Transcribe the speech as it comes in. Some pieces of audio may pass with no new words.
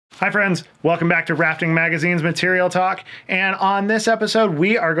Hi friends, welcome back to Rafting Magazine's Material Talk, and on this episode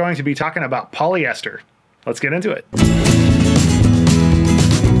we are going to be talking about polyester. Let's get into it.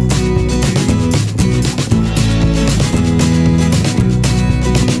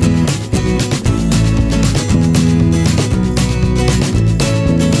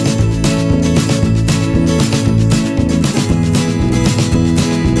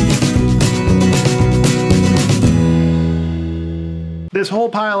 This whole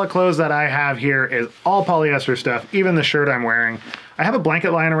pile of clothes that I have here is all polyester stuff, even the shirt I'm wearing. I have a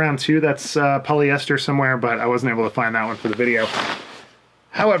blanket lying around too that's polyester somewhere, but I wasn't able to find that one for the video.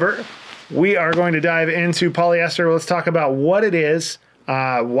 However, we are going to dive into polyester. Let's talk about what it is,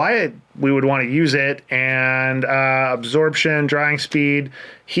 why we would want to use it, and absorption, drying speed,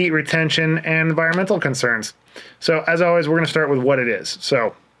 heat retention, and environmental concerns. So as always, we're going to start with what it is.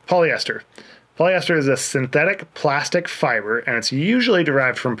 So polyester. Polyester is a synthetic plastic fiber, and it's usually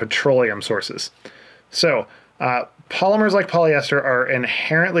derived from petroleum sources. So, polymers like polyester are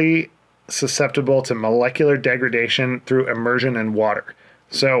inherently susceptible to molecular degradation through immersion in water.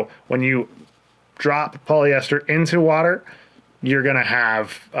 So, when you drop polyester into water, you're going to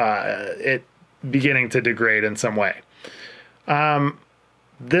have it beginning to degrade in some way.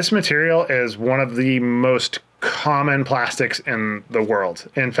 This material is one of the most common plastics in the world.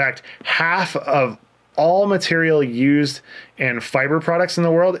 In fact, half of all material used in fiber products in the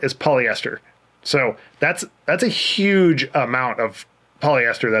world is polyester. So that's a huge amount of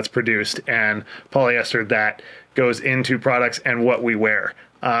polyester that's produced, and polyester that goes into products and what we wear.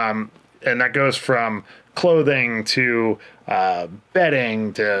 And that goes from clothing to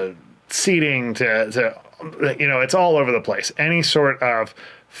bedding to seating to you know, it's all over the place. Any sort of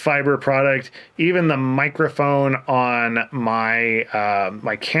fiber product, even the microphone on my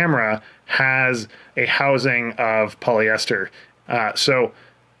my camera has a housing of polyester. So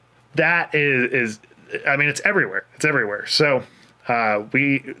that is, I mean, it's everywhere. It's everywhere. So when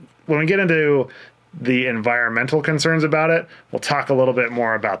we get into the environmental concerns about it, we'll talk a little bit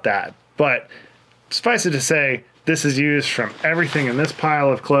more about that. But suffice it to say, this is used from everything in this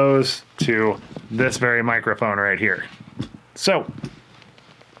pile of clothes to this very microphone right here. So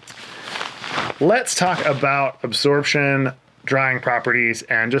let's talk about absorption, drying properties,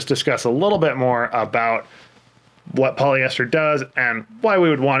 and just discuss a little bit more about what polyester does and why we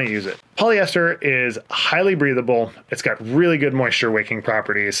would want to use it. Polyester is highly breathable. It's got really good moisture wicking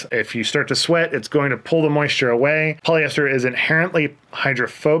properties. If you start to sweat, it's going to pull the moisture away. Polyester is inherently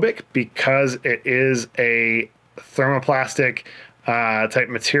hydrophobic because it is a thermoplastic type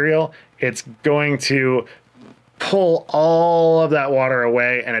material. It's going to pull all of that water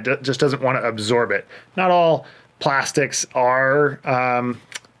away, and it just doesn't want to absorb it. Not all plastics are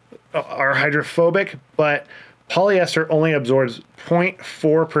hydrophobic, but polyester only absorbs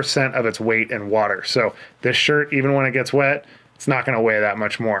 0.4% of its weight in water. So this shirt, even when it gets wet, it's not going to weigh that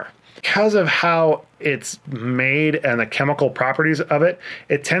much more. Because of how it's made and the chemical properties of it,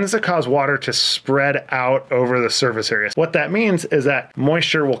 it tends to cause water to spread out over the surface area. What that means is that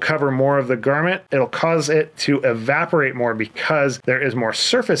moisture will cover more of the garment. It'll cause it to evaporate more because there is more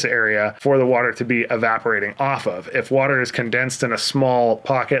surface area for the water to be evaporating off of. If water is condensed in a small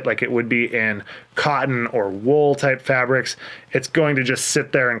pocket, like it would be in cotton or wool type fabrics, it's going to just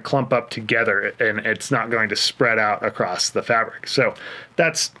sit there and clump up together, and it's not going to spread out across the fabric. So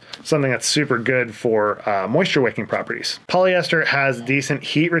that's something that's super good for moisture wicking properties. Polyester has decent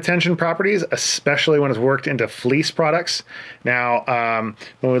heat retention properties, especially when it's worked into fleece products. Now,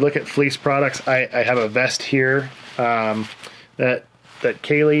 when we look at fleece products, I have a vest here that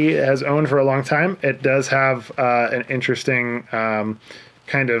Kaylee has owned for a long time. It does have an interesting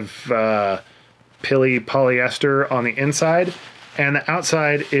kind of pilly polyester on the inside, and the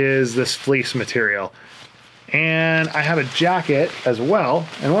outside is this fleece material. And I have a jacket as well,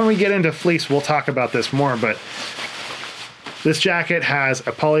 and when we get into fleece we'll talk about this more, but this jacket has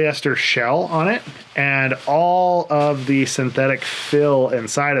a polyester shell on it, and all of the synthetic fill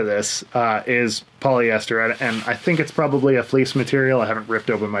inside of this is polyester, and I think it's probably a fleece material. I haven't ripped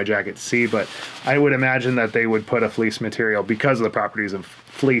open my jacket to see, but I would imagine that they would put a fleece material because of the properties of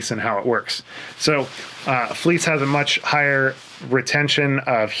fleece and how it works. So fleece has a much higher retention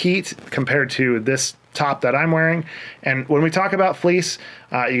of heat compared to this top that I'm wearing. And when we talk about fleece,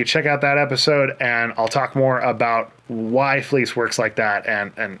 you can check out that episode, and I'll talk more about why fleece works like that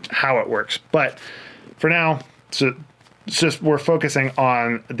and how it works. But for now, it's just we're focusing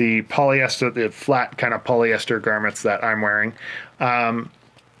on the polyester, the flat kind of polyester garments that I'm wearing.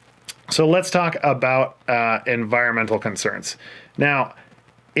 So let's talk about environmental concerns. Now,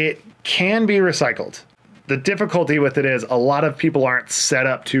 it can be recycled. The difficulty with it is a lot of people aren't set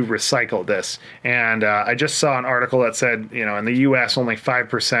up to recycle this. And I just saw an article that said, you know, in the US, only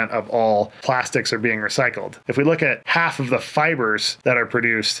 5% of all plastics are being recycled. If we look at half of the fibers that are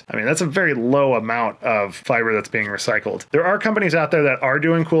produced, I mean, that's a very low amount of fiber that's being recycled. There are companies out there that are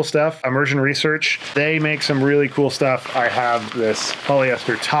doing cool stuff. Immersion Research, they make some really cool stuff. I have this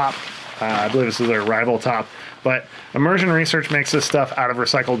polyester top. I believe this is their rival top. But Immersion Research makes this stuff out of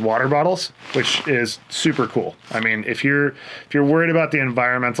recycled water bottles, which is super cool. I mean, if you're worried about the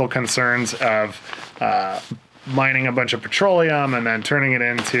environmental concerns of mining a bunch of petroleum and then turning it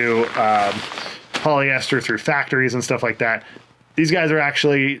into polyester through factories and stuff like that, these guys are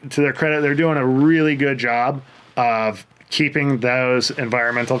actually, to their credit, they're doing a really good job of keeping those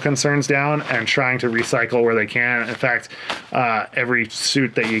environmental concerns down and trying to recycle where they can. In fact, every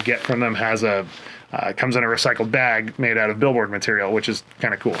suit that you get from them has comes in a recycled bag made out of billboard material, which is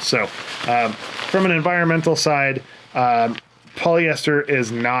kind of cool. So from an environmental side, polyester is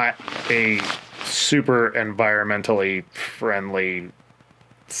not a super environmentally friendly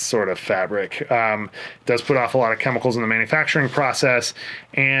sort of fabric. It does put off a lot of chemicals in the manufacturing process,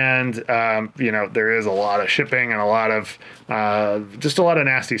 and you know, there is a lot of shipping and a lot of just a lot of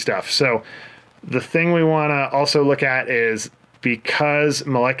nasty stuff. So the thing we want to also look at is, because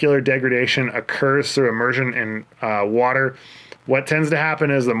molecular degradation occurs through immersion in water, what tends to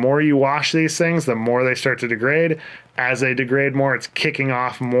happen is the more you wash these things, the more they start to degrade. As they degrade more, it's kicking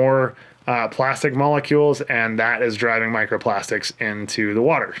off more plastic molecules, and that is driving microplastics into the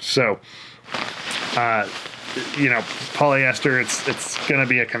water. So, you know, polyester, it's going to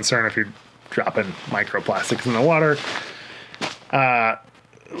be a concern if you're dropping microplastics in the water.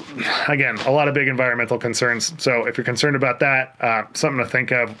 Again, a lot of big environmental concerns. So if you're concerned about that, something to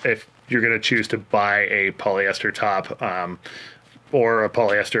think of if you're going to choose to buy a polyester top or a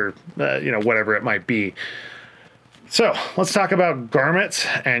polyester, you know, whatever it might be. So let's talk about garments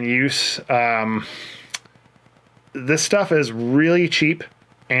and use. This stuff is really cheap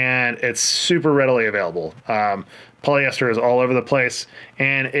and it's super readily available. Polyester is all over the place,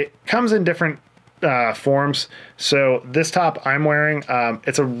 and it comes in different forms. So this top I'm wearing,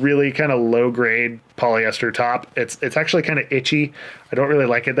 it's a really kind of low grade polyester top. It's actually kind of itchy. I don't really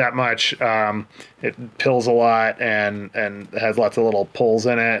like it that much. It pills a lot and has lots of little pulls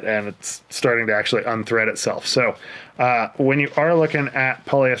in it, and it's starting to actually unthread itself. So when you are looking at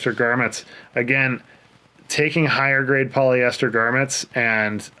polyester garments, again, taking higher grade polyester garments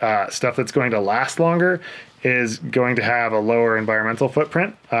and stuff that's going to last longer is going to have a lower environmental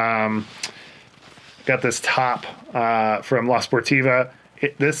footprint. Got this top from La Sportiva.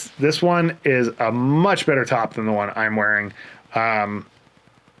 This one is a much better top than the one I'm wearing. I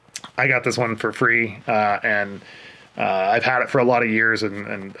got this one for free, and I've had it for a lot of years,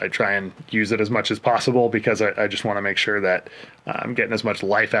 and I try and use it as much as possible because I just want to make sure that I'm getting as much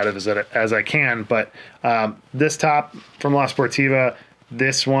life out of it as I can. But this top from La Sportiva,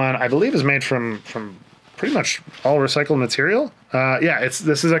 this one I believe is made from pretty much all recycled material. Yeah,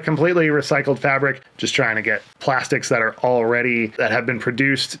 this is a completely recycled fabric. Just trying to get plastics that have been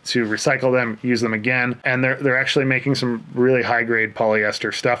produced to recycle them, use them again. And they're actually making some really high grade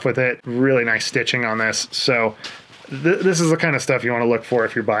polyester stuff with it. Really nice stitching on this. So this is the kind of stuff you want to look for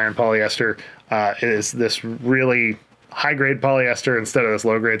if you're buying polyester. Is this really high grade polyester instead of this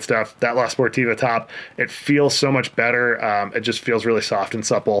low grade stuff. That La Sportiva top, it feels so much better. It just feels really soft and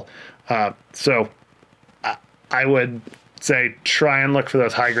supple. So I would say try and look for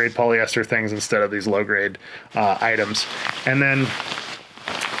those high grade polyester things instead of these low grade items. And then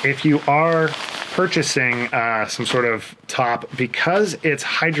if you are purchasing some sort of top, because it's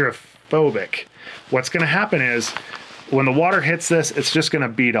hydrophobic, what's going to happen is when the water hits this, it's just going to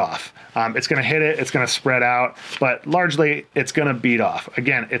bead off. It's going to hit it, it's going to spread out, but largely it's going to bead off.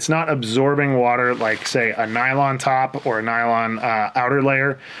 Again, it's not absorbing water like, say, a nylon top or a nylon outer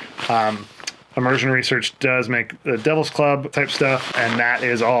layer. Immersion Research does make the Devil's Club type stuff, and that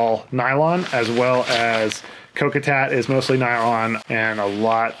is all nylon, as well as Cocotat is mostly nylon, and a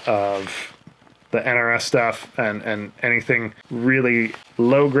lot of the NRS stuff and anything really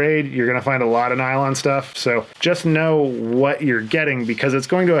low grade, you're going to find a lot of nylon stuff. So just know what you're getting, because it's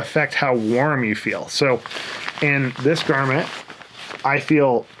going to affect how warm you feel. So in this garment, I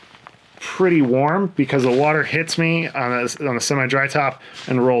feel pretty warm because the water hits me on the semi-dry top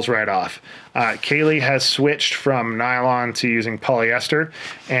and rolls right off. Kaylee has switched from nylon to using polyester,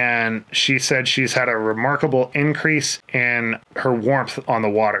 and she said she's had a remarkable increase in her warmth on the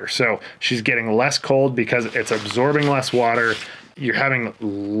water. So she's getting less cold because it's absorbing less water. You're having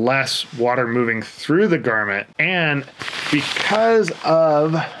less water moving through the garment, and because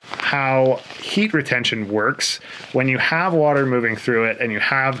of how heat retention works. When you have water moving through it and you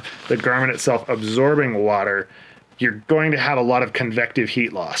have the garment itself absorbing water, you're going to have a lot of convective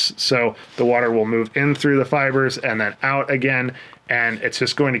heat loss. So the water will move in through the fibers and then out again, and it's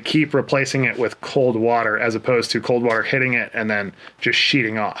just going to keep replacing it with cold water as opposed to cold water hitting it and then just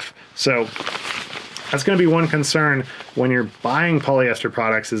sheeting off. So that's going to be one concern when you're buying polyester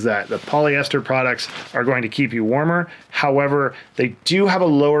products, is that the polyester products are going to keep you warmer. However, they do have a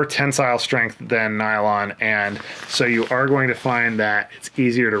lower tensile strength than nylon, and so you are going to find that it's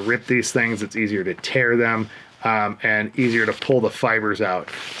easier to rip these things, it's easier to tear them, and easier to pull the fibers out.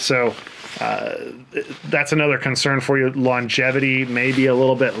 So that's another concern for you. Longevity may be a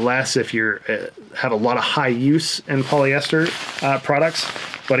little bit less if you have a lot of high use in polyester products.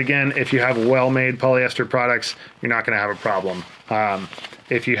 But again, if you have well-made polyester products, you're not going to have a problem.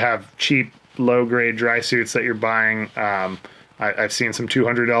 If you have cheap, low-grade dry suits that you're buying, I've seen some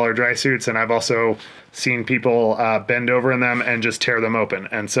 $200 dry suits, and I've also seen people bend over in them and just tear them open.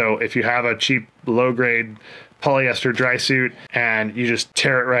 And so if you have a cheap, low-grade polyester dry suit and you just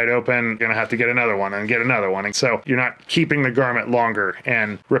tear it right open, you're gonna have to get another one and get another one. And so you're not keeping the garment longer,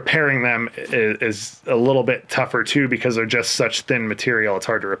 and repairing them is a little bit tougher too, because they're just such thin material, it's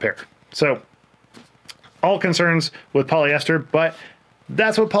hard to repair. So all concerns with polyester, but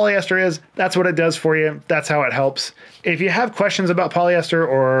that's what polyester is. That's what it does for you. That's how it helps. If you have questions about polyester,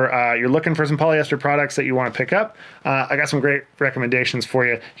 or you're looking for some polyester products that you want to pick up, I got some great recommendations for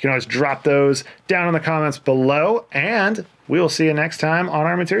you. You can always drop those down in the comments below, and we will see you next time on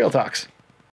our Material Talks.